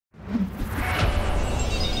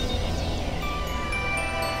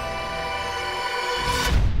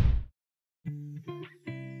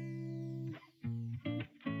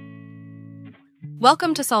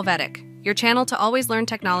Welcome to Solvetic, your channel to always learn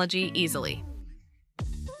technology easily.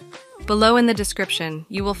 Below in the description,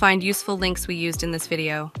 you will find useful links we used in this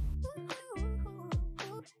video.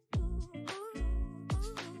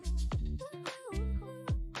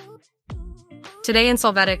 Today in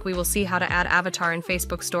Solvetic, we will see how to add avatar in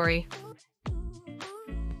Facebook Story.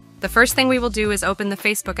 The first thing we will do is open the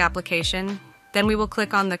Facebook application, then we will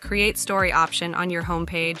click on the Create Story option on your home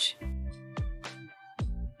page.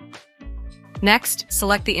 Next,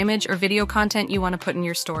 select the image or video content you want to put in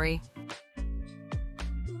your story.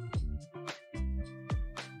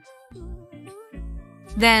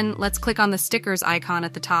 Then, let's click on the stickers icon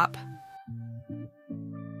at the top.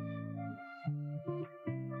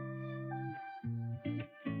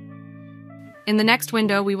 In the next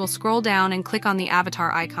window, we will scroll down and click on the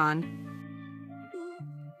avatar icon.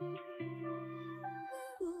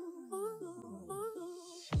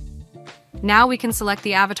 Now we can select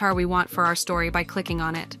the avatar we want for our story by clicking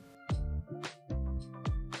on it.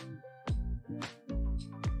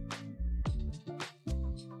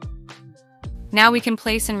 Now we can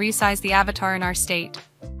place and resize the avatar in our state.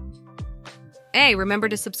 Hey, remember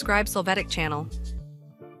to subscribe Solvetic channel.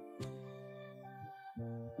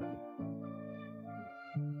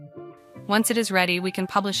 Once it is ready, we can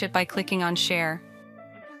publish it by clicking on Share.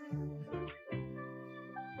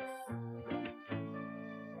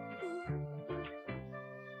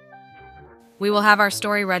 We will have our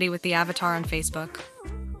story ready with the avatar on Facebook.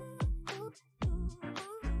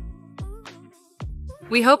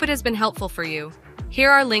 We hope it has been helpful for you.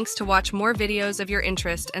 Here are links to watch more videos of your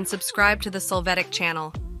interest and subscribe to the Solvetic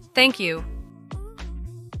channel. Thank you.